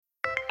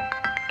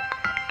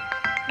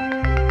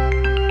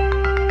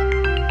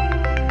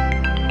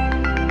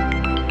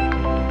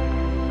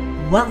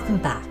Welcome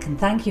back, and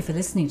thank you for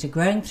listening to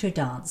Growing Through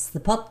Dance, the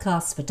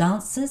podcast for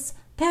dancers,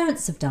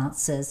 parents of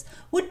dancers,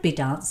 would-be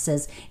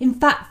dancers, in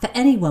fact for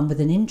anyone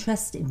with an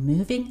interest in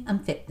moving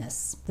and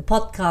fitness. The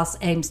podcast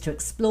aims to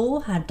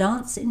explore how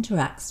dance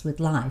interacts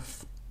with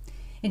life.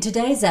 In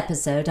today's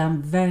episode,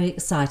 I'm very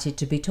excited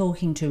to be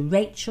talking to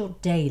Rachel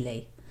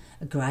Daly,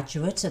 a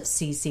graduate of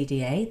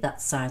CCDA,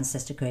 that's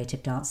Cirencester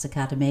Creative Dance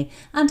Academy,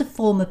 and a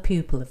former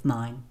pupil of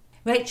mine.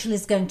 Rachel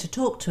is going to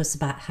talk to us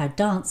about how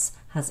dance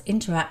has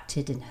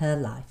interacted in her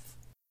life.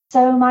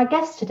 So my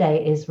guest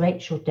today is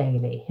Rachel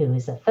Daly, who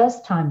is a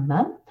first-time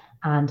mum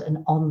and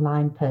an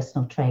online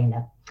personal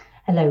trainer.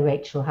 Hello,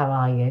 Rachel. How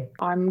are you?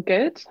 I'm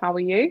good. How are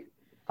you?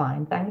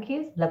 Fine, thank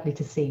you. Lovely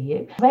to see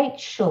you.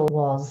 Rachel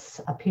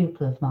was a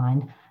pupil of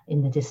mine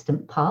in the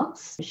distant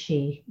past.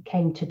 She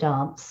came to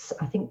dance,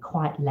 I think,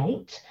 quite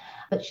late,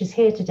 but she's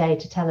here today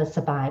to tell us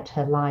about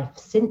her life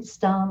since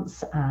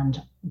dance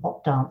and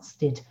what dance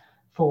did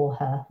for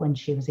her when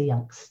she was a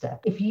youngster.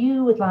 If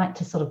you would like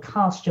to sort of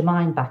cast your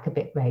mind back a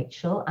bit,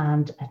 Rachel,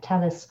 and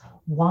tell us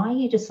why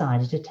you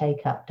decided to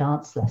take up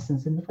dance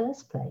lessons in the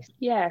first place.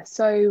 Yeah,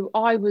 so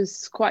I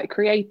was quite a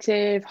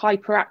creative,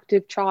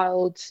 hyperactive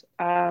child.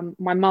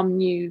 My mum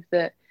knew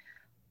that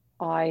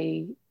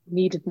I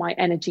needed my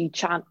energy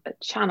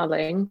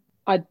channeling.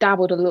 I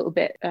dabbled a little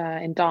bit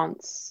in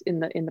dance in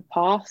the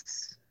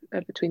past.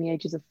 Between the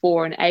ages of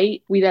 4 and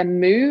 8. We then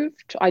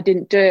moved. I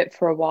didn't do it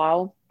for a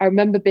while. I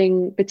remember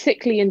being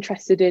particularly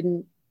interested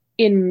in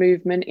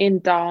movement, in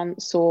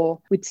dance,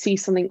 or we'd see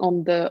something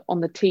on the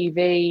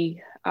TV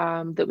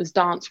that was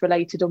dance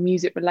related or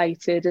music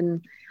related,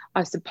 and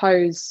I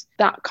suppose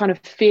that kind of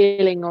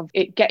feeling of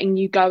it getting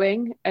you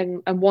going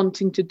and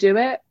wanting to do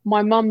it.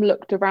 My mum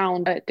looked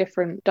around at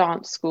different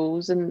dance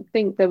schools and I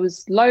think there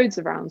was loads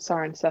around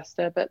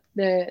Cirencester, but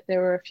there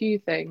were a few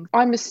things.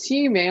 I'm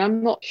assuming,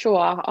 I'm not sure,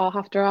 I'll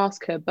have to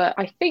ask her, but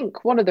I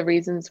think one of the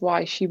reasons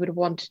why she would have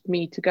wanted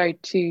me to go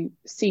to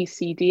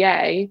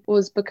CCDA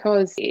was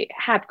because it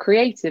had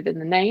creative in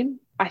the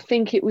name. I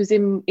think it was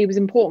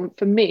important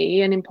for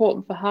me and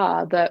important for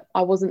her that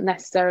I wasn't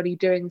necessarily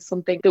doing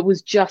something that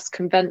was just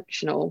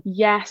conventional.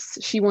 Yes,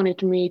 she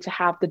wanted me to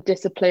have the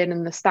discipline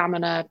and the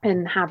stamina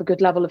and have a good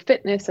level of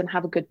fitness and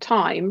have a good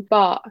time,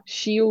 but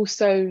she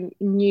also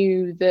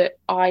knew that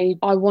I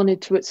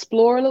wanted to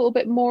explore a little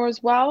bit more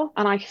as well.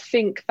 And I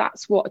think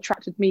that's what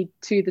attracted me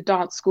to the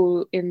dance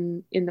school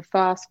in the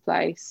first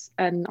place.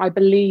 And I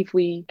believe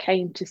we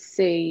came to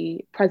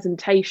see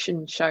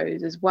presentation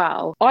shows as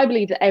well. I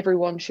believe that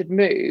everyone should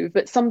move,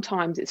 but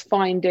sometimes it's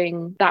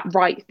finding that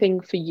right thing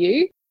for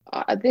you.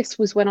 This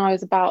was when I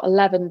was about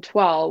 11,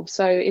 12.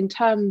 So in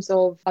terms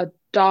of a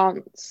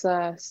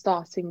dancer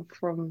starting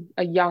from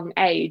a young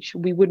age,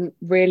 we wouldn't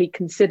really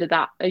consider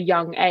that a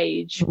young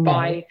age.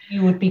 No,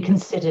 you would be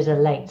considered a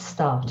late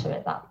starter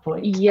at that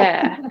point.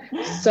 Yeah.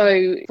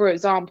 So for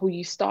example,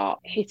 you start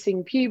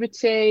hitting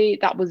puberty.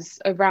 That was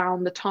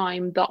around the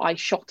time that I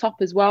shot up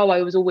as well.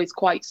 I was always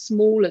quite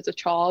small as a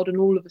child, and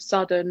all of a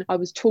sudden I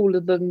was taller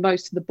than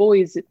most of the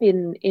boys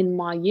in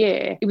my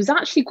year. It was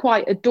actually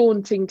quite a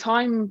daunting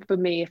time for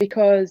me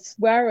because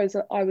whereas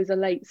I was a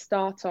late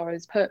starter, I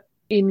was put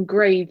in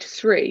grade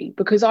 3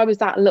 because I was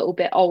that little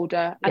bit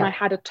older and I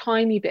had a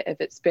tiny bit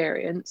of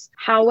experience.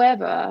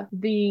 However,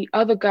 the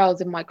other girls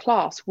in my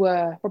class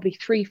were probably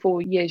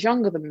 3-4 years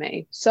younger than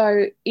me.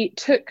 So it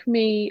took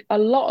me a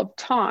lot of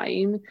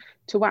time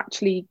to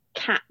actually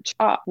catch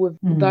up with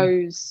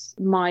those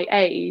my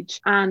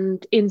age,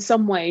 and in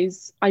some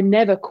ways I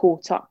never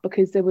caught up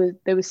because there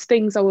was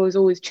things I was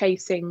always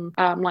chasing,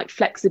 like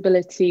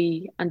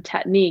flexibility and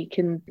technique.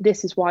 And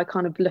this is why,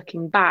 kind of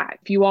looking back,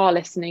 if you are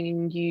listening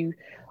and you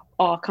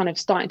are kind of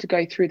starting to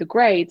go through the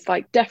grades,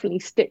 like definitely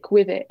stick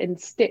with it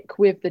and stick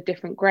with the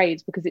different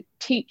grades, because it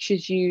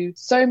teaches you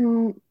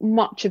so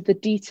much of the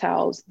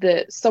details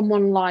that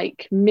someone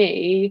like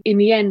me, in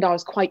the end, I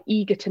was quite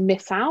eager to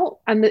miss out.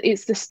 And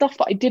it's the stuff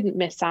that I didn't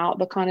miss out,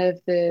 the kind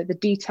of the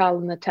detail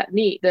and the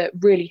technique that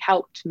really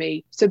helped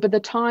me. So by the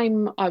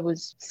time I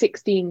was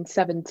 16,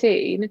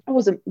 17, I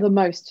wasn't the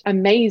most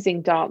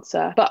amazing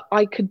dancer, but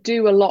I could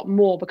do a lot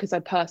more because I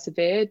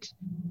persevered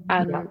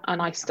and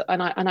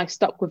I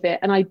stuck with it.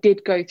 And I did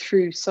go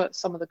through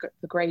some of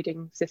the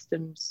grading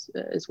systems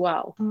as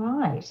well.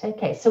 Right,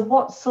 okay. So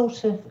what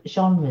sort of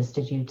genres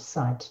did you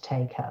decide to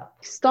take up?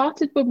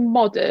 Started with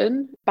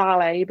modern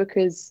ballet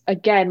because,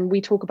 again,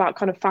 we talk about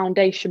kind of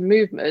foundation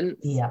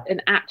movements,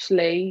 and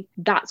actually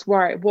that's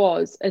where it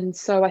was. And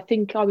so I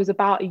think I was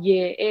about a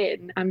year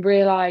in and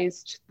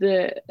realised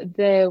that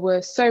there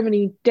were so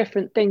many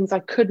different things I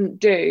couldn't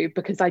do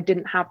because I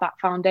didn't have that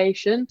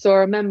foundation. So I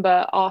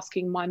remember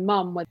asking my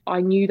mum whether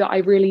I knew that I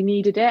really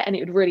needed it and it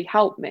would really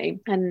help me,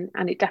 and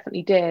it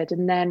definitely did.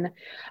 And then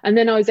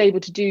I was able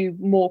to do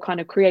more kind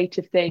of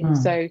creative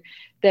things. So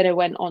Then I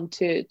went on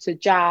to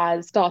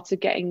jazz,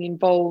 started getting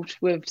involved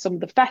with some of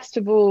the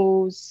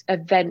festivals,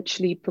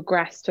 eventually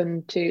progressed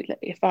into,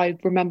 if I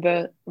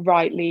remember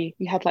rightly,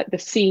 you had like the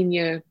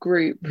senior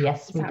group.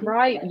 Yes. Is that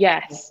right?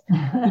 Yes.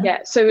 Yeah.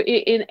 So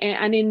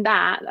in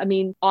that, I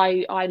mean,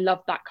 I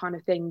love that kind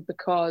of thing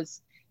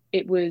because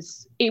it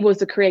was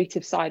the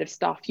creative side of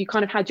stuff. You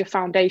kind of had your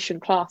foundation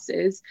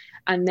classes,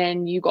 and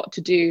then you got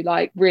to do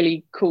like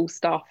really cool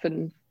stuff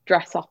and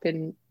dress up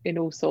in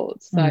all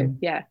sorts. So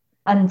yeah.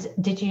 And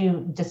did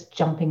you, just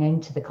jumping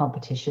into the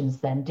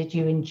competitions then, did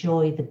you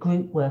enjoy the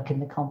group work in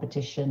the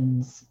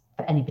competitions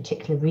for any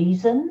particular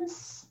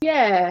reasons?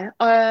 Yeah,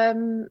 I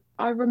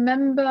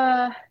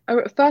remember,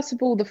 first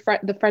of all,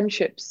 the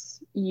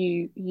friendships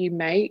you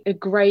make, a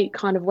great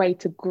kind of way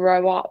to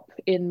grow up,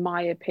 in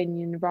my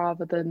opinion,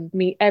 rather than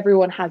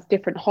everyone has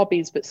different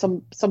hobbies, but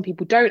some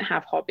people don't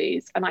have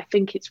hobbies. And I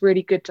think it's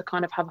really good to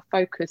kind of have a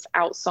focus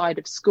outside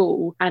of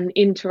school and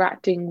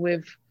interacting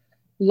with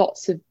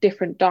lots of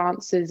different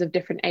dancers of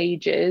different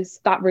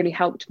ages. That really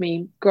helped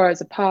me grow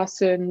as a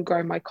person,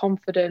 grow my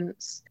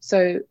confidence.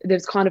 So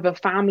there's kind of a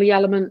family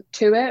element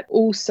to it.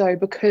 Also,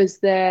 because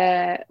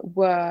there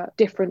were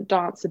different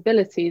dance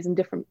abilities and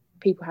different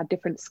people had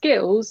different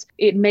skills,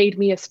 it made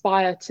me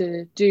aspire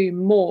to do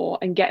more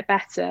and get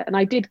better. And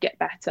I did get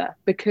better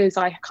because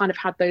I kind of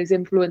had those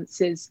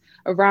influences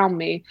around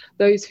me,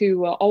 those who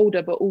were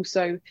older, but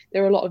also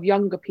there were a lot of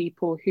younger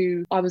people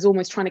who I was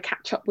almost trying to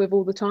catch up with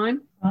all the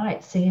time.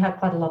 Right, so you had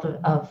quite a lot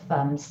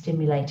of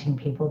stimulating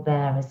people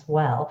there as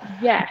well.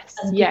 Yes,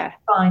 and yeah. Did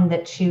you find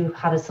that you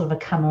had a sort of a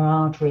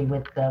camaraderie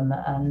with them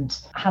and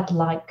had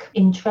like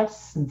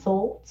interests and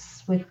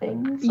thoughts with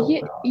things?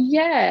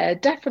 Yeah,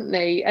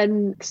 definitely.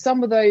 And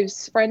some of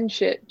those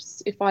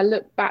friendships, if I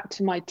look back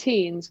to my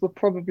teens, were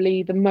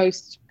probably the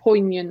most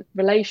poignant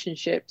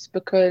relationships,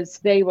 because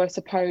they were,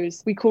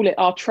 suppose we call it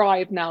our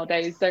tribe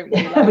nowadays, don't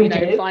we? Like, we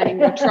do. Finding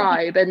your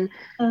tribe, and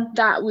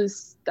that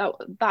was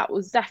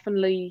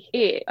definitely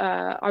it.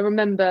 I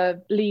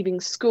remember leaving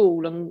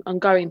school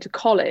and going to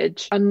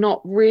college and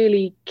not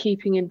really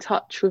keeping in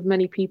touch with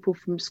many people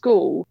from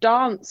school.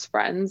 Dance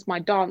friends, my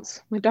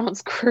dance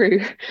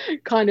crew,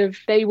 kind of,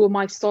 they were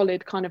my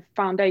solid kind of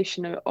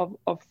foundation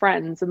of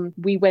friends, and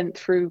we went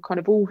through kind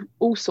of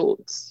all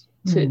sorts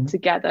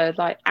together,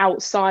 like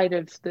outside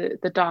of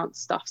the dance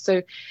stuff.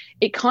 So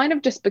it kind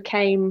of just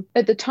became,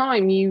 at the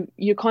time,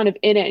 you're kind of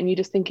in it and you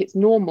just think it's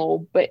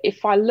normal. But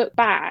if I look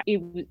back,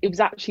 it was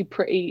actually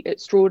pretty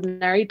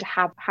extraordinary to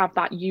have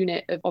that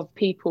unit of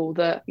people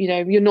that,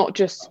 you're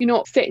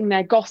not sitting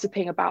there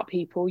gossiping about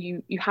people.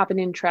 You have an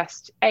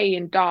interest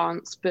in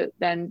dance, but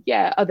then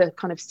other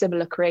kind of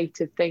similar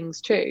creative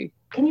things too.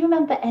 Can you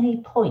remember any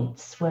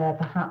points where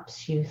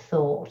perhaps you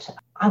thought,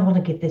 I want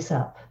to give this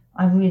up?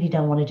 I really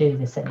don't want to do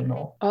this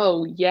anymore.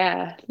 Oh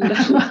yeah.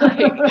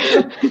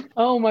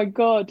 Oh my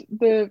God.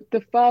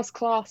 The first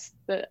class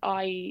that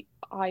I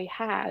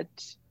had,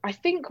 I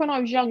think when I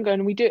was younger,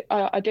 and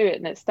I do it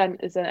in an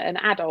extent as an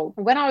adult.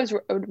 When I was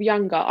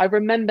younger, I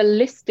remember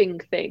listing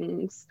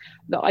things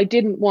that I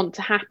didn't want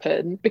to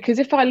happen, because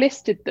if I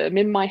listed them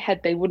in my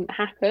head, they wouldn't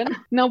happen.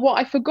 Now, what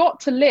I forgot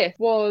to list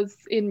was,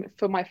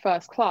 for my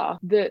first class,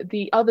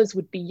 the others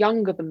would be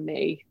younger than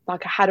me.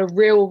 Like I had a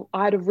real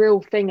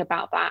thing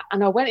about that.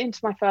 And I went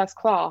into my first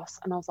class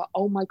and I was like,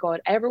 oh my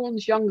God,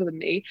 everyone's younger than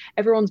me.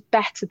 Everyone's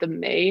better than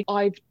me.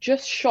 I've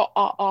just shot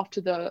up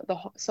after the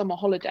summer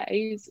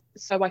holidays,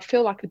 so I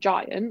feel like a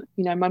giant.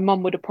 My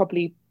mum would have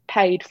probably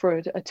paid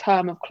for a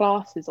term of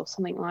classes or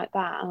something like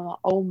that. And I'm like,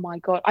 oh my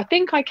God, I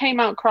think I came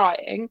out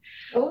crying.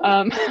 But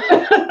I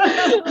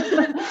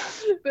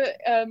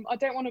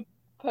don't want to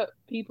put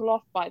people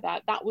off by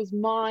that. That was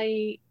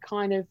my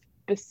kind of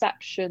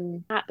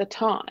perception at the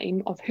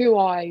time of who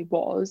I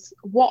was,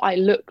 what I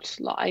looked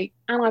like,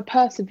 and I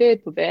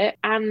persevered with it,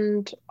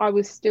 and I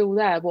was still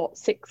there,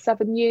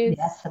 7 years?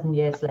 Yeah, 7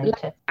 years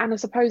later. And I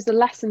suppose the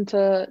lesson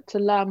to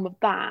learn with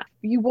that,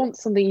 you want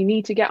something, you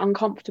need to get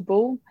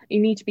uncomfortable,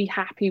 you need to be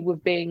happy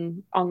with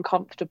being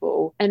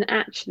uncomfortable. And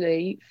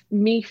actually,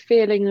 me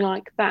feeling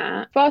like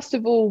that, first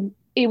of all,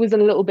 it was a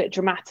little bit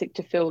dramatic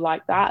to feel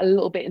like that, a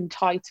little bit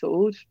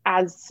entitled.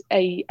 As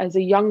a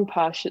young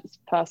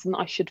person,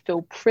 I should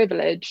feel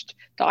privileged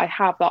that I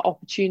have that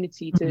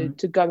opportunity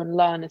to go and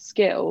learn a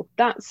skill.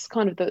 That's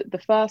kind of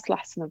the first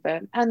lesson of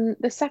it. And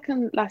the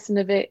second lesson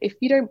of it, if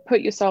you don't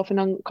put yourself in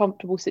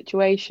uncomfortable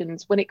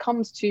situations, when it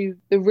comes to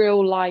the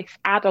real life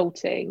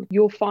adulting,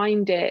 you'll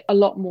find it a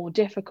lot more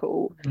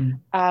difficult.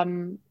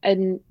 And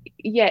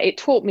it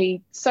taught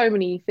me so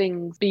many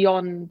things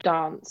beyond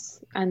dance.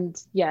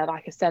 And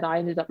like I said,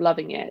 I ended up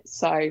loving it.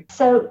 So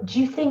do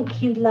you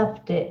think you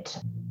loved it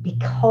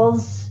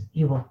because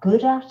you were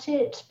good at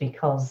it,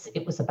 because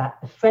it was about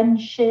the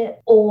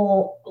friendship,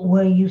 or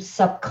were you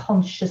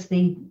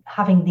subconsciously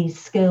having these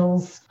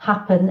skills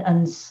happen,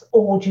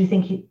 or do you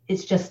think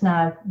it's just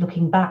now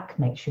looking back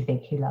makes you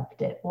think you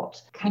loved it?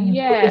 What can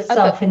you put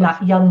yourself in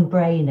that young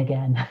brain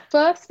again?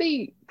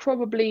 Firstly,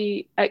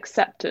 probably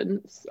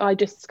acceptance. I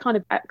just kind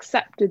of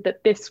accepted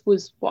that this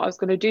was what I was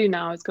going to do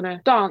now. I was going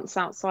to dance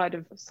outside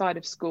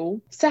of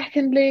school.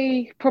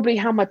 Secondly, probably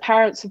how my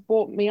parents have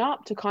brought me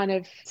up to kind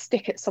of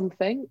stick at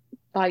something,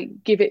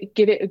 like give it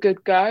a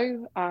good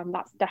go.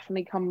 That's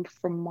definitely come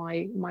from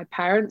my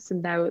parents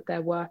and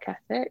their work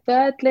ethic.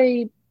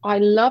 Thirdly, I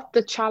love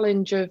the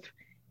challenge of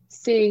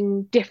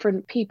seeing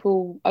different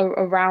people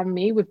around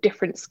me with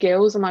different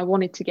skills, and I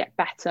wanted to get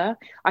better.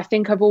 I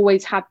think I've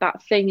always had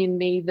that thing in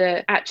me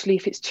that actually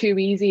if it's too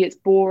easy, it's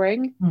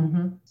boring.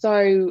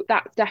 So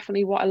that's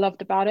definitely what I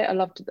loved about it. I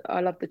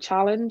loved the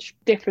challenge.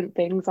 Different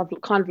things, I've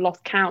kind of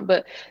lost count,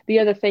 but the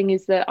other thing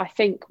is that I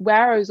think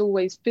where I was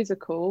always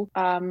physical,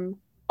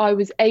 I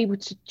was able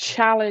to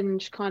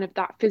challenge kind of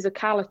that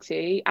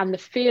physicality and the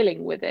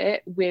feeling with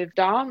it with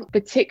dance,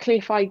 particularly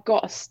if I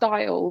got a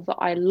style that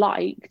I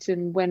liked.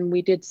 And when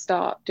we did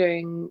start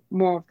doing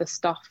more of the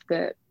stuff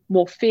that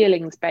more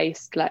feelings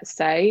based, let's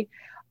say,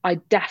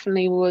 I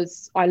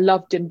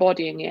loved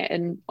embodying it.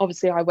 And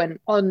obviously I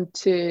went on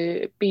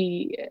to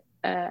be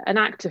an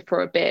actor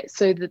for a bit,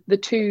 so the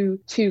two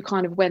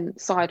kind of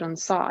went side on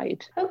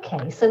side.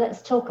 Okay, so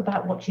let's talk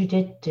about what you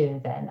did do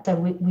then. So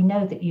we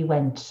know that you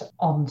went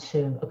on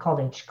to a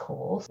college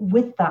course.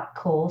 With that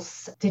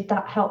course, did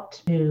that help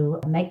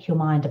to make your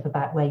mind up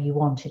about where you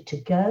wanted to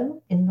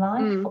go in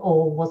life,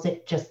 or was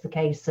it just the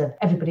case of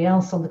everybody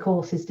else on the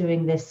course is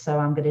doing this, so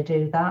I'm going to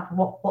do that?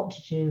 What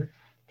did you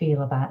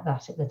feel about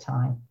that at the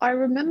time? I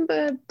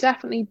remember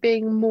definitely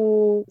being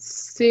more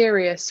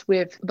serious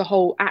with the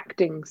whole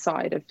acting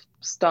side of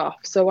stuff.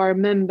 So I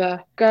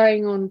remember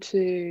going on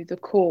to the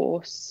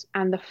course,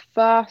 and the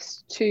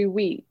first 2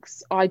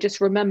 weeks I just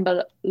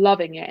remember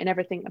loving it and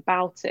everything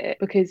about it,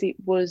 because it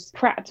was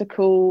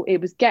practical, it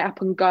was get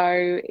up and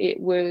go, it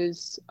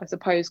was, I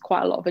suppose,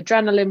 quite a lot of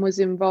adrenaline was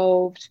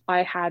involved.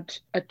 I had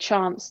a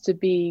chance to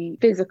be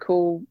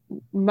physical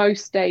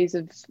most days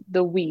of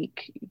the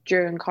week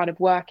during kind of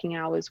working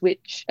hours,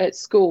 which at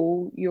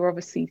school you're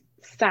obviously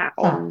sat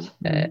on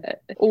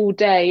all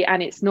day,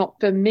 and it's not,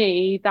 for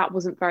me, that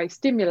wasn't very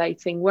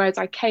stimulating. Whereas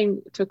I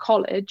came to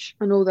college,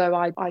 and although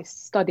I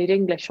studied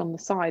English on the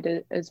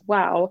side as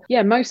well,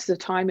 most of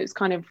the time it's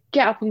kind of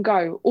get up and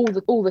go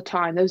all the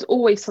time. There was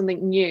always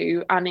something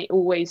new, and it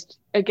always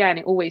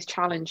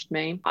challenged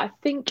me. I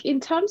think in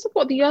terms of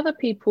what the other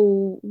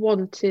people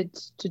wanted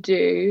to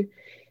do,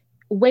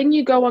 when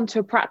you go onto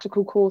a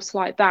practical course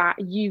like that,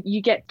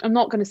 you get, I'm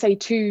not going to say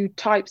two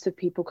types of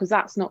people because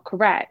that's not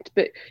correct,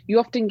 but you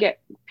often get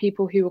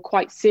people who are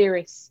quite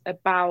serious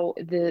about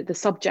the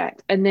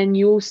subject. And then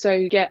you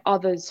also get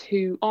others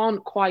who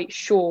aren't quite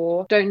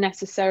sure, don't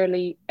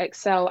necessarily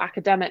excel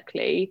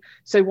academically,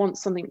 so want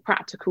something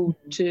practical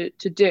to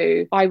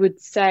do. I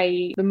would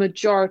say the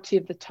majority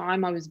of the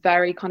time I was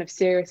very kind of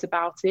serious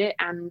about it,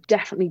 and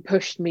definitely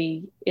pushed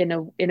me in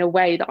a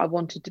way that I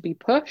wanted to be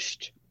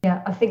pushed.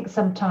 Yeah, I think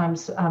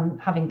sometimes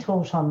having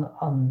taught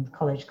on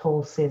college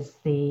courses,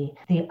 the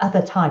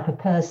other type of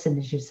person,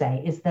 as you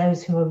say, is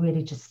those who are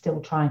really just still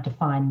trying to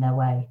find their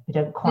way, who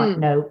don't quite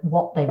know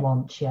what they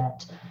want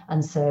yet.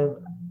 And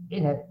so,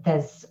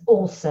 there's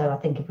also, I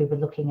think if we were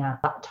looking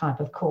at that type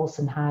of course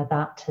and how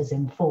that has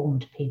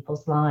informed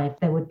people's lives,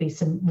 there would be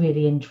some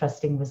really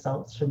interesting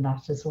results from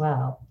that as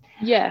well.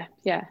 Yeah.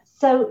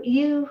 So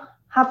you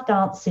have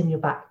dance in your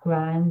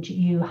background,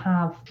 you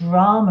have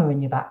drama in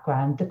your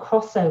background. The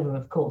crossover,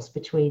 of course,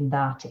 between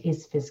that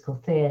is physical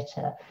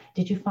theatre.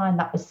 Did you find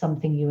that was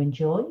something you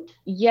enjoyed?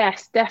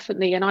 Yes,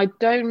 definitely. And I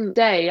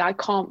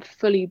can't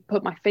fully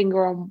put my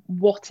finger on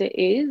what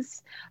it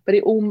is, but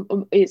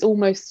it's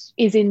almost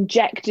is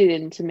injected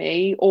into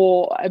me,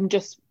 or I'm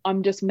just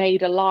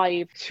made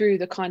alive through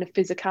the kind of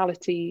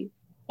physicality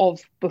of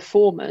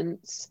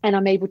performance, and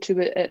I'm able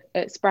to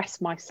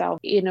express myself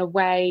in a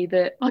way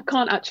that I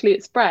can't actually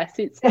express.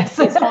 It's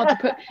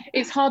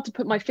hard to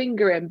put my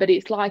finger in, but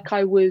it's like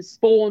I was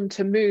born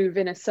to move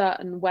in a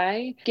certain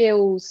way.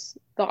 Skills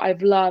that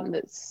I've learned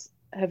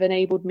have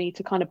enabled me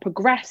to kind of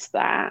progress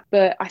that,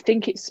 but I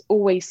think it's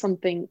always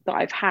something that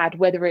I've had,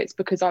 whether it's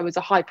because I was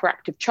a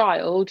hyperactive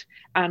child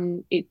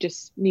and it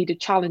just needed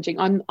challenging.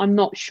 I'm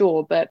not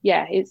sure, but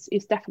yeah, it's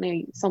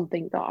definitely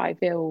something that I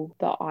feel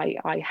that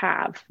I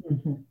have.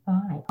 Mm-hmm.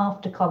 All right.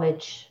 After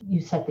college, you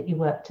said that you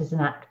worked as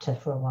an actor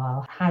for a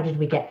while. How did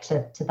we get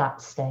to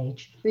that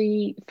stage?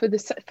 For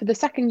the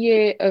second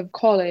year of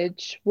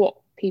college, what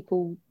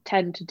people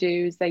tend to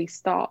do is they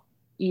start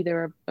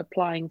either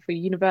applying for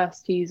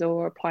universities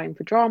or applying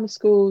for drama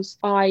schools.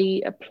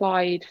 I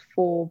applied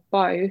for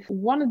both.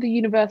 One of the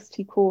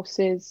university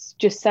courses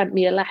just sent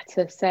me a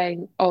letter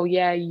saying, "Oh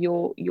yeah,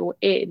 you're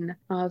in."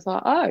 I was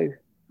like, "Oh,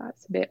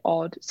 that's a bit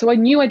odd." So I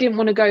knew I didn't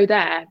want to go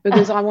there,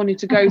 because I wanted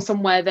to go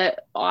somewhere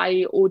that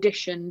I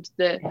auditioned,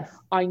 that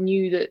I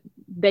knew that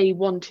they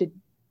wanted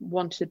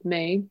wanted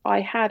me.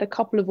 I had a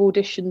couple of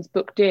auditions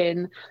booked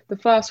in. The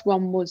first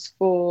one was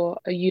for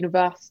a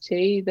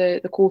university.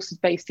 The course is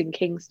based in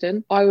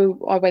Kingston. I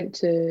went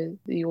to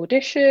the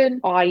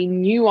audition. I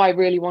knew I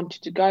really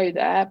wanted to go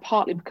there,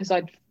 partly because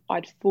I'd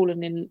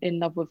fallen in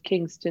love with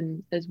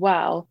Kingston as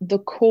well. The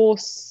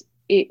course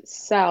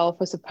itself,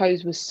 I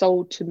suppose, was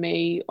sold to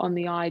me on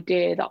the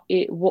idea that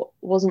it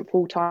wasn't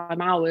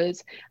full-time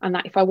hours, and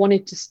that if I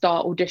wanted to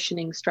start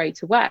auditioning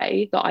straight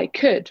away, that I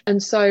could.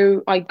 And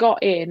so I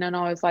got in and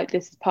I was like,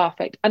 this is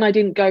perfect. And I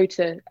didn't go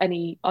to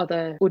any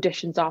other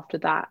auditions after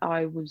that.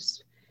 I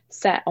was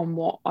set on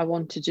what I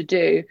wanted to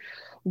do.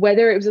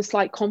 Whether it was a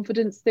slight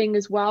confidence thing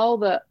as well,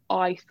 that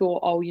I thought,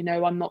 oh,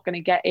 I'm not going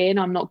to get in,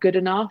 I'm not good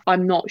enough,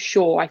 I'm not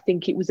sure. I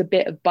think it was a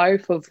bit of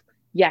both of,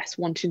 yes,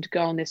 wanting to go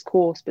on this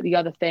course, but the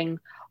other thing,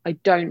 I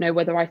don't know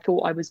whether I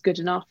thought I was good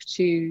enough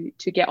to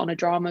get on a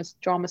drama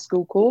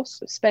school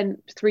course. I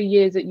spent 3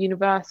 years at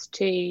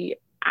university,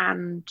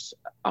 and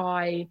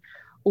I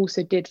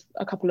also did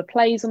a couple of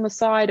plays on the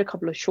side, a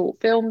couple of short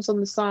films on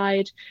the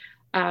side.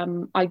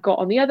 I got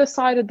on the other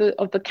side of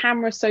the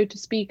camera, so to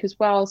speak, as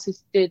well. So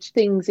did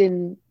things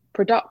in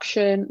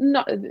production.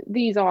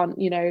 These aren't,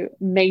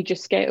 major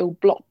scale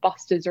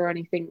blockbusters or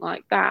anything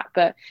like that,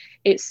 but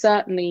it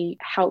certainly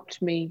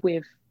helped me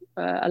with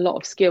a lot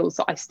of skills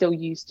that I still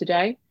use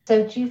today.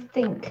 So do you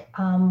think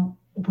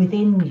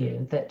within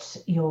you that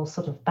your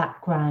sort of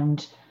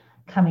background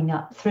coming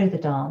up through the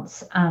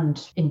dance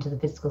and into the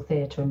physical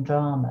theatre and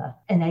drama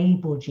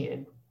enabled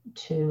you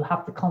to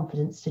have the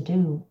confidence to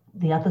do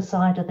the other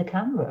side of the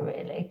camera,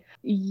 really?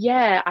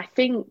 Yeah, I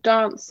think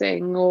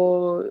dancing,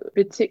 or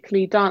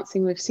particularly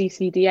dancing with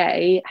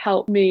CCDA,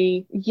 helped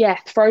me,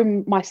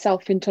 throw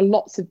myself into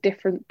lots of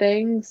different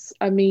things.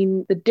 I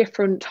mean, the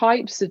different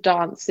types of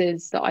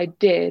dances that I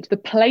did, the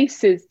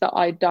places that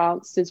I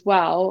danced as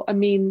well. I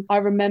mean, I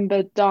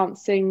remember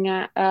dancing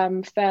at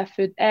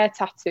Fairford Air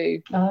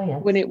Tattoo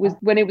when it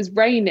was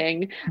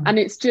raining. And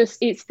it's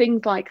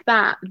things like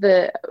that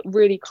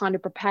really kind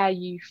of prepare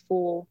you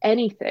for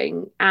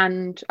anything.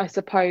 And I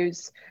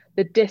suppose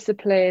the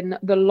discipline,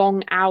 the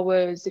long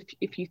hours,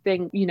 if you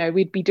think,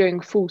 we'd be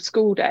doing full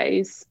school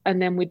days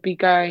and then we'd be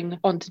going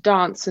on to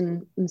dance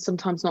and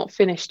sometimes not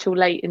finish till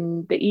late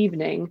in the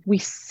evening. We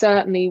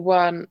certainly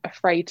weren't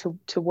afraid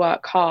to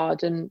work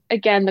hard. And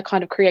again, the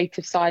kind of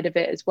creative side of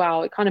it as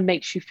well, it kind of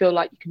makes you feel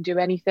like you can do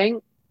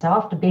anything. So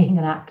after being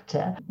an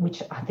actor,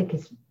 which I think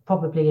is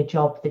probably a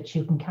job that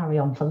you can carry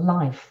on for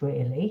life,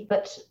 really,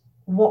 but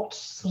what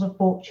sort of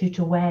brought you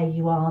to where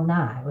you are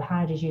now?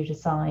 How did you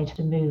decide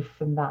to move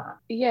from that?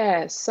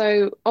 Yeah,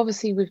 so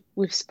obviously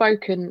we've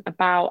spoken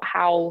about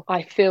how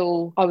I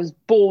feel I was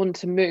born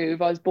to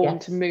move. I was born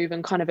to move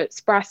and kind of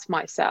express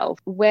myself.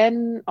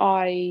 When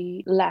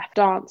I left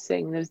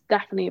dancing, there was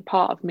definitely a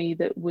part of me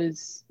that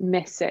was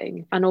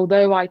missing. And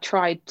although I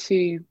tried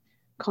to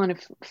kind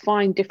of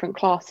find different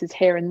classes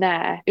here and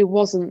there, it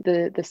wasn't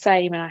the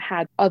same, and I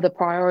had other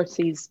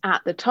priorities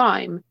at the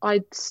time.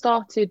 I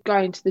started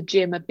going to the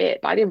gym a bit,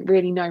 but I didn't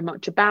really know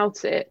much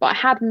about it. But I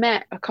had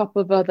met a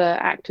couple of other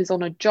actors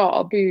on a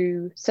job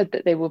who said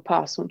that they were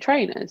personal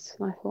trainers,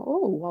 and I thought,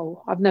 oh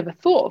well, I've never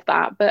thought of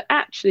that, but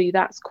actually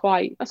that's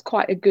quite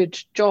a good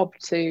job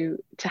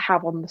to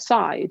have on the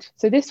side.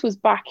 So this was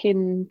back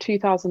in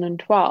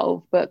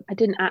 2012, but I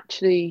didn't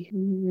actually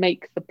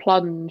make the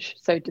plunge,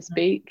 so to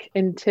speak,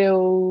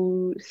 until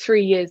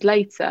 3 years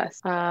later.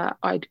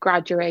 I'd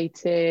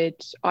graduated,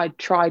 I'd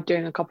tried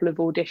doing a couple of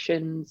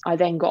auditions. I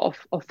then got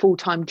a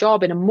full-time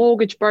job in a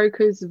mortgage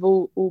broker's of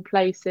all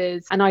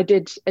places, and I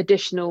did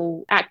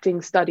additional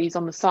acting studies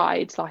on the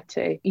side.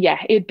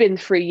 It'd been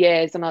 3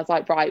 years and I was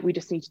like, right, we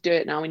just need to do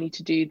it now. We need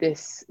to do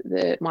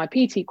my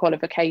PT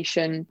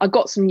qualification. I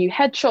got some new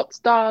headshots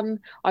done.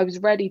 I was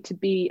ready to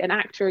be an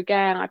actor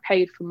again. I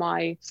paid for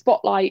my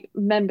Spotlight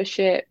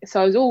membership,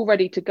 so I was all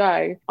ready to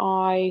go.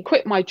 I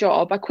quit my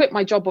job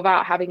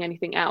without having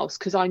anything else,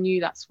 because I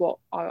knew that's what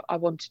I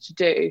wanted to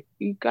do.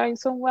 You going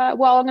somewhere?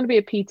 Well, I'm going to be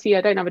a PT.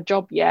 I don't have a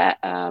job yet,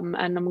 and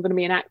I'm going to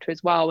be an actor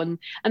as well. And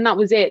that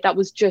was it. That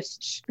was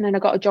just. And then I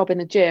got a job in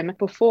the gym.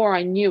 Before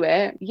I knew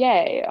it,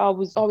 I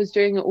was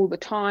doing it all the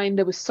time.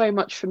 There was so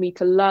much for me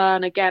to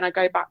learn. Again, I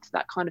go back to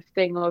that kind of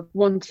thing of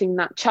wanting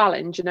that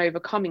challenge and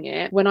overcoming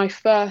it. When I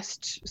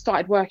first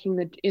started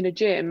working in a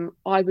gym,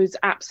 I was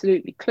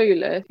absolutely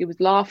clueless. It was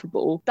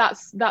laughable.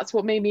 That's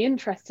what made me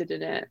interested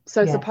in it.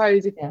 So I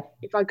suppose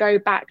if I go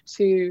back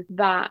to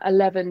that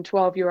 11,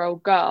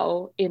 12-year-old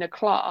girl in a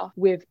class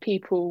with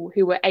people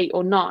who were 8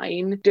 or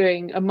 9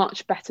 doing a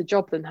much better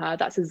job than her,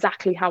 that's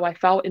exactly how I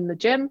felt in the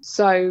gym.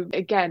 So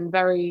again,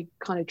 very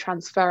kind of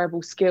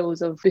transferable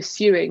skills of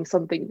pursuing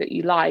something that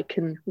you like.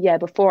 And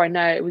before I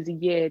know it, was a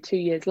year, 2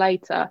 years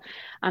later,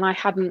 and I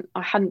hadn't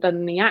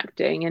done any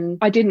acting, and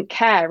I didn't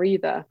care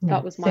either.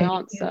 That was my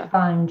answer. You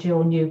found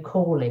your new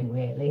calling,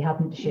 really,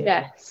 hadn't you?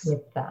 Yes.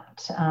 With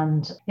that.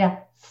 And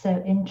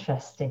so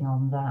interesting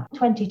on that.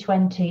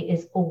 2020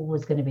 is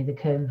always going to be the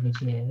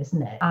COVID year,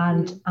 isn't it?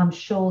 And I'm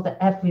sure that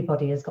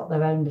everybody has got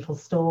their own little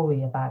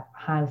story about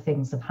how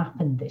things have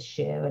happened this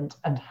year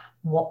and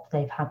what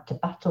they've had to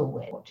battle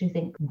with. What do you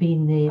think has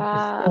been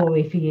the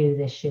story for you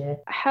this year?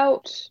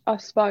 Helped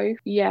us both,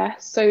 yeah.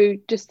 So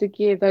just to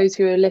give those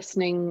who are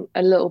listening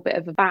a little bit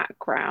of a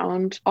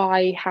background,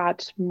 I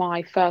had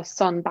my first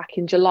son back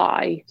in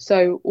July.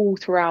 So all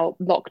throughout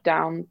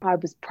lockdown, I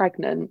was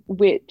pregnant,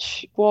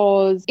 which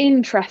was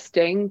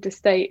interesting to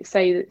say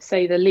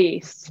the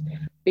least.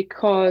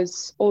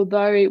 Because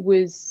although it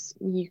was,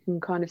 you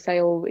can kind of say,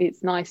 oh,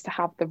 it's nice to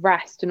have the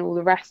rest and all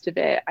the rest of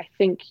it, I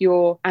think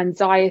your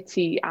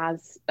anxiety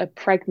as a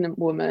pregnant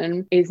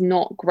woman is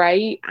not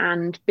great,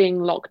 and being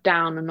locked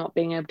down and not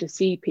being able to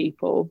see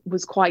people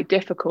was quite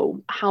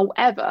difficult.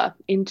 However,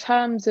 in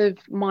terms of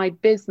my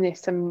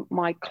business and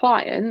my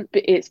client,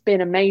 it's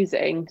been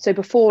amazing. So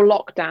before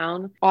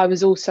lockdown, I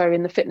was also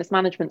in the fitness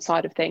management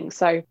side of things.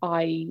 So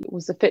I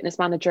was a fitness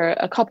manager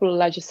at a couple of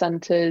leisure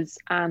centres,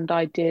 and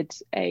I did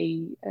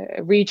a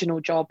regional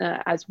job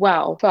as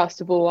well.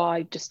 First of all,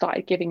 I just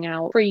started giving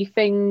out free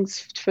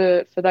things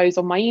for those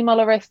on my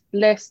email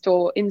list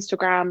or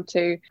Instagram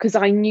too, because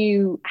I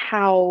knew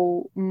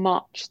how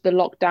much the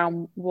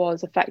lockdown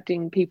was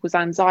affecting people's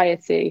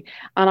anxiety,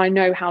 and I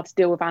know how to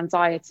deal with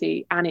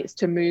anxiety, and it's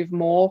to move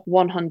more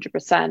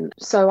 100%.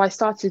 So I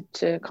started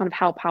to kind of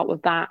help out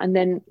with that, and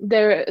then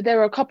there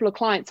are a couple of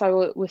clients I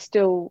was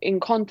still in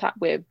contact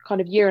with,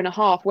 kind of year and a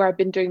half, where I've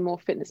been doing more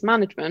fitness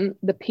management.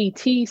 The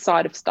PT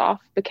side of stuff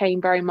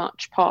became very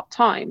much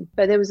part-time,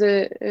 but there was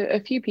a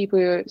few people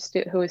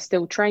who are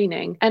still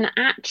training, and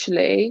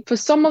actually for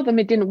some of them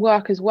it didn't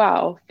work as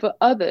well. For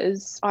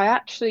others, I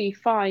actually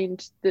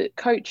find that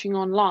coaching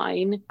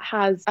online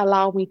has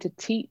allowed me to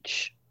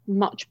teach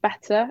much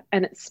better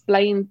and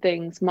explain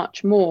things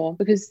much more,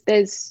 because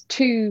there's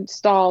two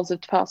styles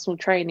of personal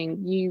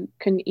training. You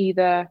can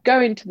either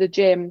go into the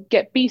gym,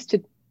 get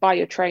beasted by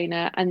your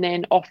trainer, and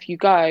then off you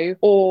go,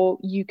 or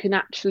you can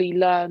actually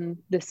learn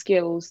the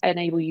skills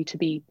enable you to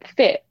be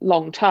fit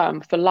long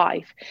term for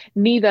life.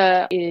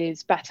 Neither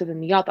is better than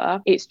the other,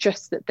 it's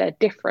just that they're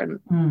different.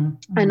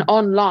 And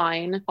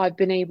online I've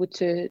been able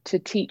to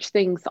teach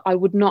things that I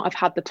would not have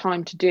had the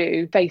time to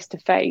do face to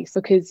face,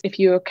 because if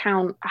you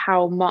account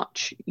how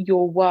much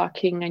you're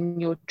working and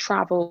your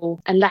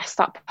travel, unless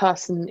that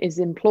person is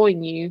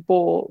employing you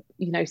for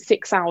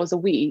 6 hours a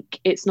week,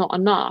 it's not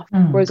enough.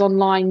 Whereas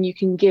online you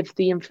can give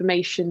the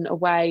information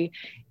away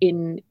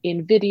in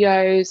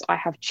videos. I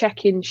have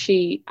check-in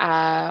sheet.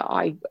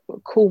 I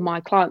call my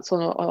clients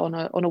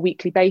on a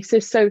weekly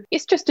basis. So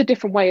it's just a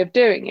different way of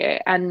doing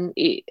it, and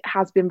it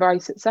has been very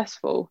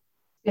successful.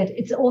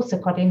 It's also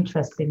quite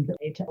interesting that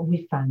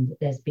we found that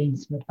there's been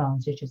some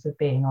advantages of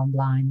being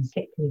online,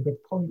 particularly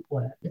with point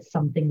work. It's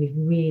something we've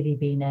really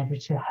been able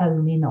to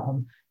hone in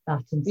on,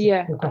 that and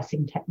some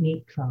progressing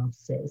technique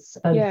classes,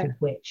 both of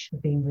which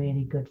have been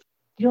really good.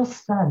 Your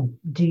son,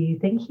 do you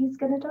think he's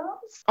going to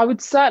dance? I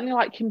would certainly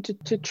like him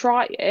to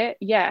try it,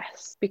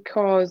 yes,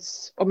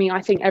 because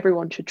I think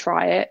everyone should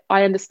try it.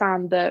 I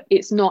understand that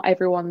it's not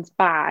everyone's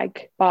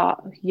bag, but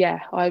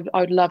yeah,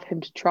 I'd love him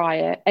to try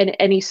it. And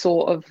any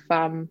sort of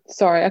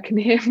sorry, I can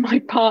hear my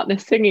partner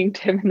singing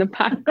to him in the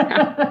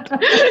background.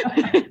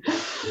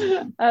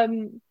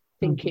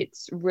 I think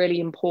it's really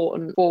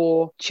important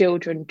for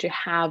children to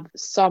have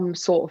some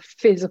sort of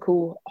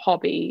physical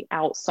hobby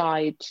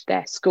outside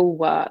their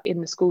schoolwork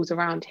in the schools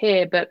around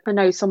here. But I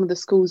know some of the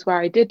schools where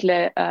I did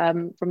live,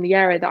 from the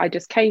area that I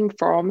just came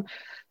from,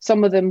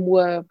 some of them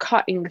were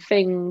cutting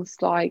things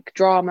like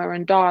drama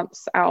and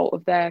dance out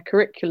of their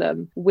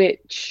curriculum,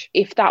 which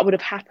if that would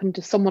have happened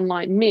to someone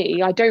like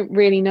me, I don't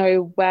really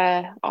know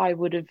where I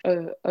would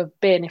have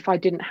been if I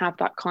didn't have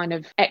that kind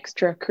of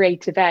extra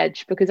creative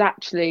edge, because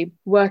actually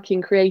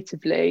working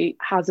creatively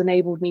has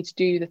enabled me to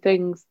do the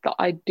things that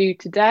I do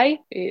today.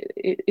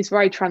 It's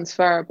very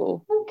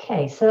transferable.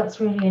 Okay, so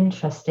that's really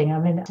interesting.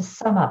 To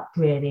sum up,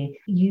 really,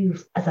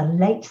 you've, as a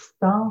late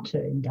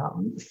starter in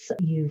dance,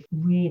 you've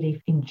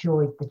really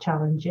enjoyed the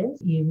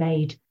challenges. You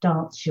made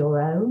dance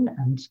your own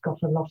and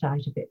got a lot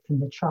out of it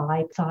from the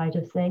tribe side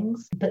of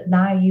things. But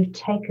now you've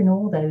taken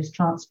all those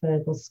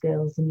transferable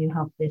skills and you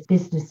have this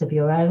business of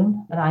your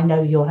own. And I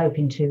know you're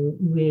hoping to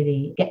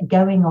really get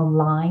going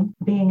online.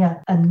 Being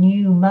a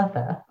new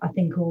mother, I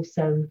think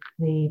also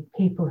the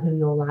people who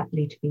you're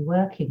likely to be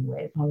working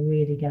with are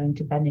really going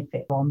to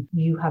benefit from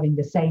you having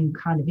the same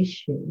kind of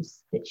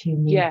issues that you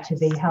need to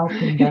be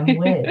helping them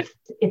with.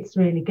 It's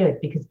really good,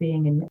 because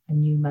being a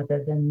new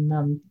mother,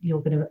 then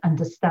you're going to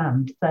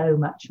understand so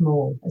much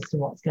more as to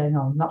what's going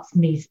on. That's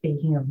me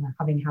speaking of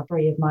having had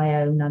 3 of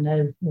my own. I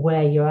know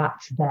where you're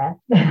at there.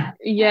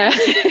 Yeah.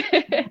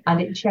 And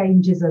it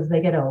changes as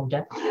they get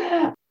older.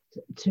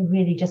 To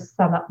really just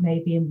sum up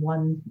maybe in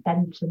one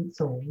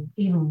sentence or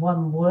even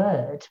one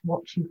word,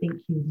 what do you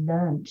think you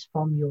learnt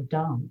from your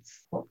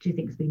dance? What do you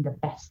think has been the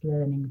best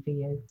learning for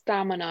you?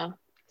 Stamina.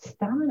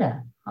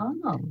 Stamina.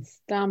 Oh.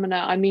 Stamina,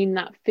 I mean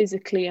that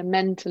physically and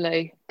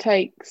mentally.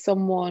 Take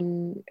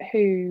someone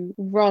who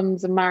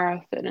runs a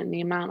marathon and the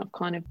amount of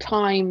kind of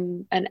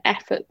time and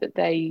effort that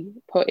they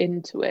put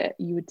into it,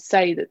 you would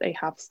say that they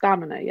have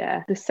stamina.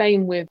 Yeah. The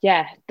same with,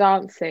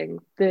 dancing.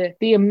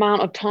 The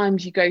amount of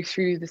times you go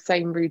through the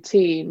same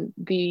routine,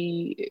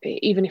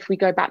 even if we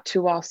go back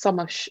to our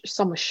summer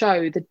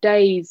show, the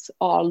days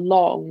are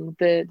long,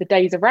 the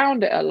days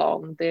around it are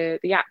long,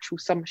 the actual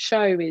summer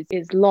show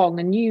is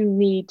long, and you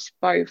need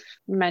both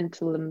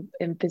mental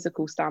and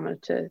physical stamina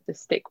to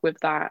stick with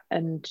that.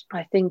 And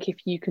I think if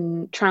you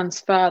can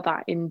transfer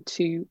that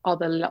into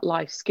other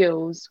life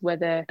skills,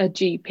 whether a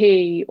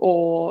GP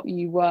or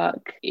you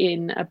work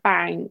in a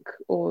bank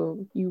or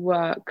you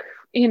work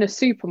in a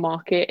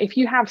supermarket, if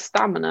you have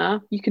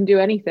stamina, you can do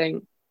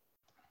anything.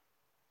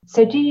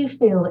 So do you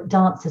feel that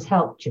dance has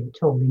helped you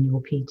at all in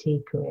your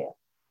PT career?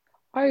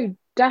 Oh,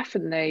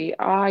 definitely.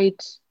 I'd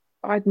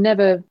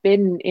never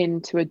been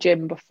into a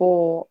gym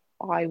before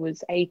I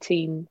was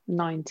 18,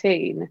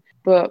 19.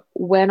 But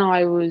when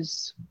I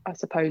was, I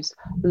suppose,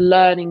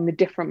 learning the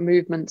different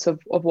movements of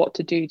what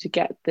to do to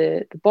get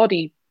the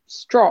body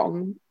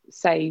strong,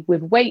 say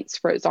with weights,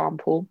 for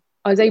example,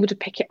 I was able to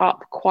pick it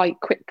up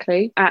quite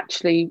quickly.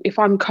 Actually, if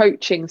I'm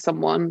coaching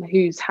someone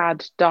who's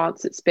had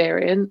dance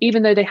experience,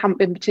 even though they haven't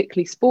been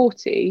particularly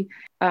sporty,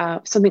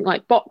 something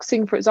like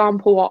boxing, for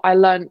example, I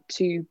learned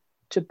to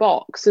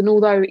box, and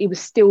although it was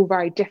still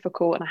very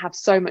difficult, and I have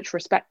so much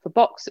respect for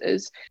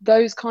boxers,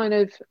 those kind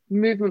of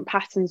movement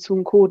patterns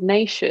and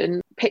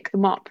coordination, pick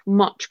them up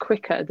much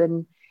quicker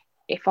than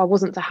if I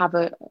wasn't to have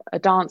a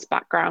dance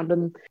background.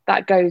 And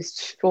that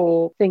goes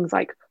for things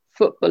like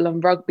football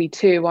and rugby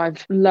too.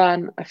 I've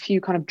learned a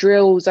few kind of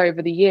drills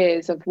over the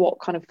years of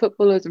what kind of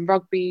footballers and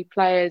rugby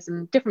players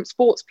and different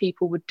sports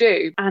people would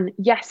do. And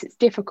yes, it's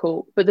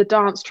difficult, but the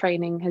dance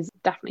training has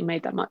definitely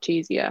made that much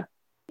easier.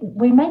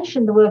 We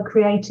mentioned the word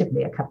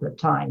creatively a couple of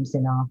times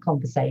in our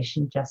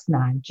conversation just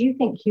now. Do you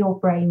think your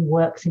brain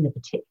works in a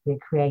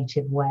particularly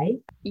creative way?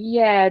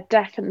 Yeah,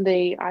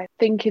 definitely. I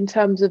think in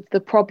terms of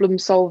the problem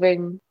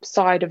solving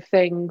side of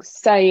things,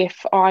 say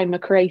if I'm a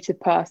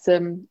creative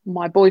person,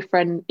 my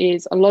boyfriend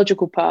is a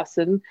logical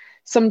person,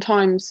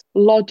 sometimes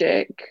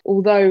logic,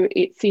 although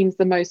it seems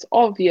the most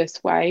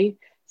obvious way,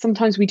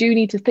 sometimes we do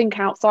need to think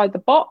outside the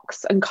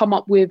box and come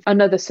up with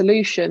another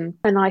solution.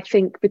 And I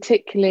think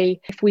particularly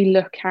if we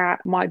look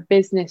at my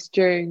business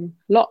during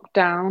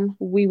lockdown,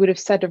 we would have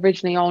said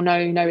originally, oh no,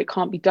 it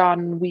can't be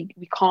done. We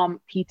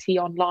can't PT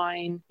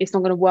online. It's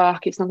not going to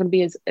work. It's not going to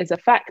be as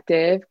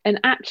effective.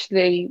 And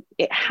actually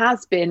it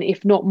has been,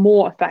 if not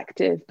more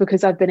effective,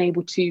 because I've been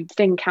able to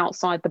think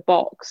outside the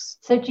box.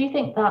 So do you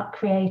think that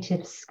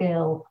creative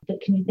skill,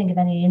 can you think of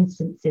any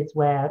instances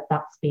where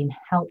that's been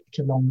helped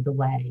along the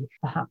way,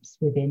 perhaps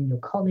within your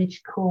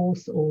college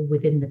course or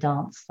within the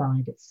dance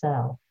side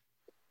itself?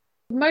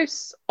 The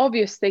most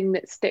obvious thing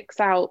that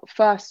sticks out,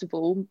 first of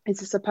all, is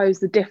I suppose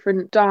the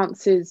different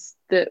dances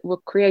that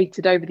were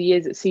created over the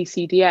years at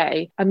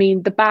CCDA. I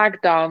mean, the bag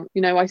dance,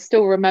 I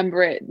still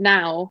remember it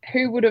now.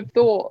 Who would have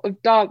thought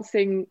of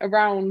dancing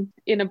around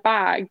in a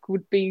bag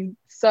would be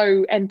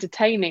so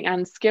entertaining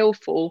and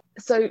skillful?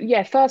 So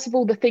yeah, first of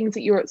all, the things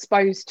that you're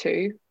exposed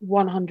to,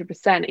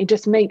 100%, it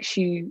just makes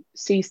you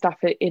see stuff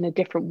in a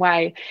different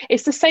way.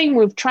 It's the same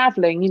with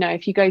traveling.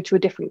 If you go to a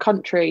different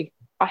country,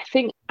 I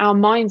think our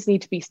minds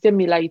need to be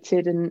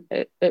stimulated and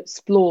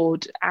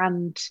explored,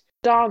 and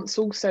dance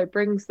also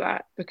brings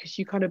that, because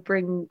you kind of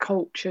bring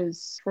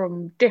cultures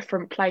from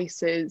different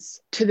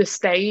places to the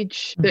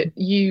stage that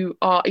you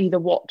are either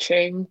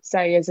watching,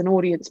 say as an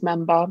audience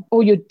member,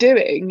 or you're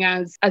doing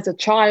as a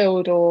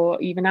child or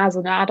even as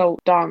an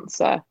adult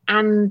dancer.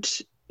 And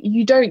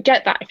you don't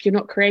get that if you're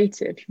not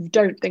creative, you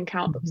don't think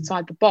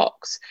outside the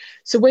box.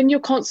 So when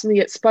you're constantly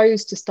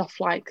exposed to stuff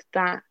like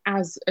that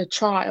as a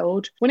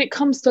child, when it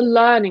comes to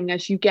learning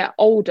as you get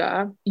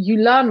older, you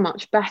learn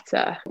much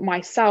better.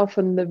 Myself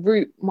and the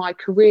route my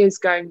career's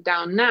going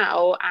down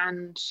now,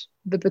 and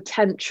the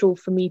potential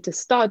for me to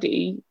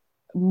study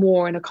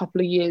more in a couple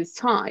of years'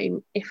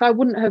 time, if I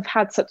wouldn't have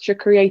had such a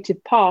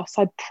creative past,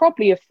 I'd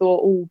probably have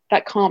thought, oh,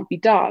 that can't be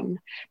done.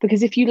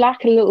 Because if you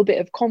lack a little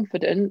bit of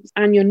confidence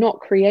and you're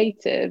not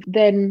creative,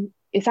 then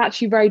it's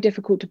actually very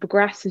difficult to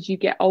progress as you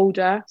get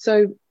older.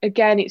 So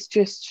again, it's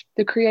just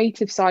the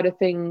creative side of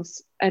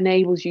things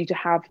enables you to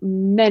have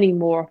many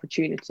more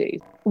opportunities.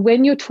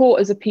 When you're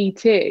taught as a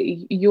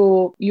PT,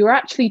 you're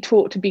actually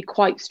taught to be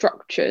quite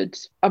structured.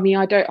 I mean,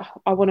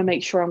 I want to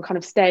make sure I'm kind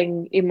of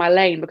staying in my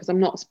lane because I'm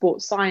not a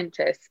sports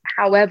scientist.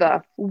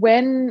 However,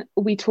 when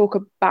we talk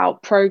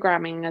about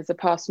programming as a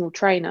personal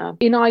trainer,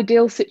 in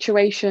ideal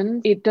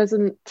situations, it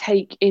doesn't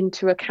take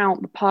into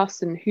account the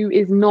person who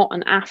is not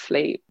an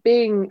athlete.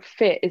 Being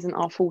fit isn't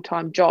our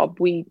full-time job.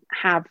 We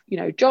have,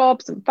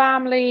 jobs and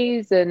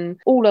families and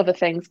all other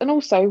things. And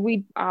also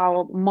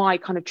my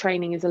kind of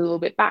training is a little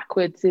bit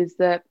backwards, is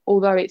that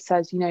although it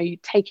says, you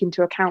take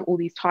into account all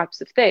these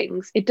types of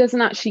things, it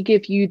doesn't actually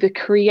give you the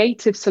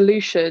creative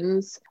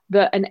solutions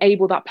that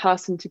enable that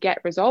person to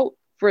get results.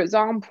 For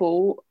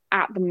example,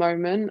 at the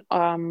moment,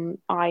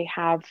 I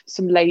have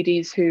some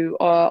ladies who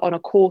are on a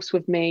course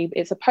with me.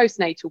 It's a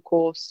postnatal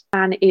course,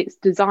 and it's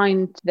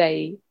designed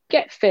they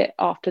get fit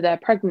after their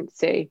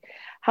pregnancy.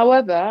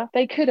 However,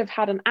 they could have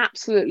had an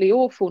absolutely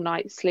awful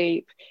night's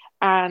sleep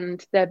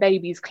and their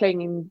baby's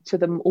clinging to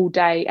them all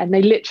day and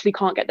they literally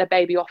can't get their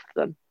baby off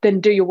them.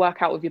 Then do your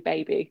workout with your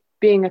baby.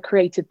 Being a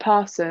creative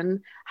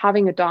person,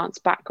 having a dance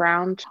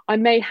background, I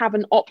may have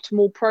an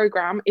optimal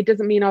program. It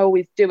doesn't mean I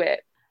always do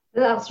it.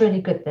 That's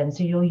really good then.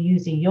 So you're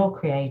using your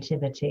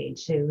creativity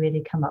to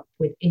really come up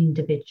with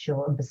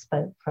individual and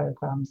bespoke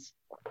programs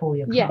for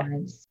your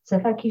clients. So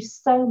thank you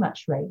so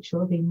much,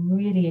 Rachel. It's been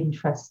really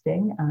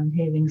interesting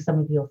hearing some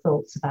of your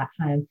thoughts about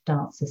how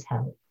dancers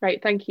help.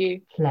 Great, thank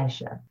you.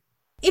 Pleasure.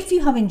 If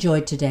you have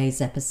enjoyed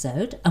today's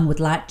episode and would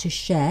like to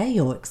share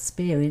your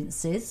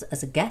experiences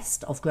as a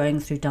guest of Growing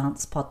Through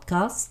Dance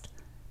podcast,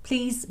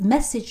 please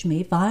message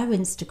me via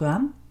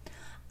Instagram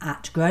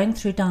at Growing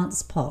Through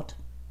Dance Pod.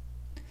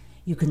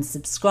 You can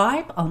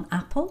subscribe on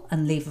Apple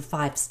and leave a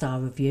 5-star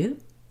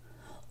review,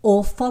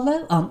 or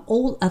follow on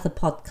all other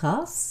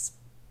podcasts.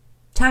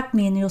 Tag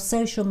me in your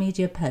social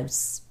media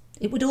posts.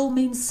 It would all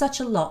mean such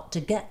a lot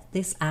to get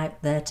this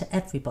out there to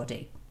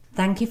everybody.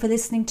 Thank you for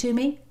listening to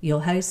me,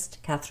 your host,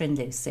 Catherine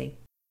Lucy.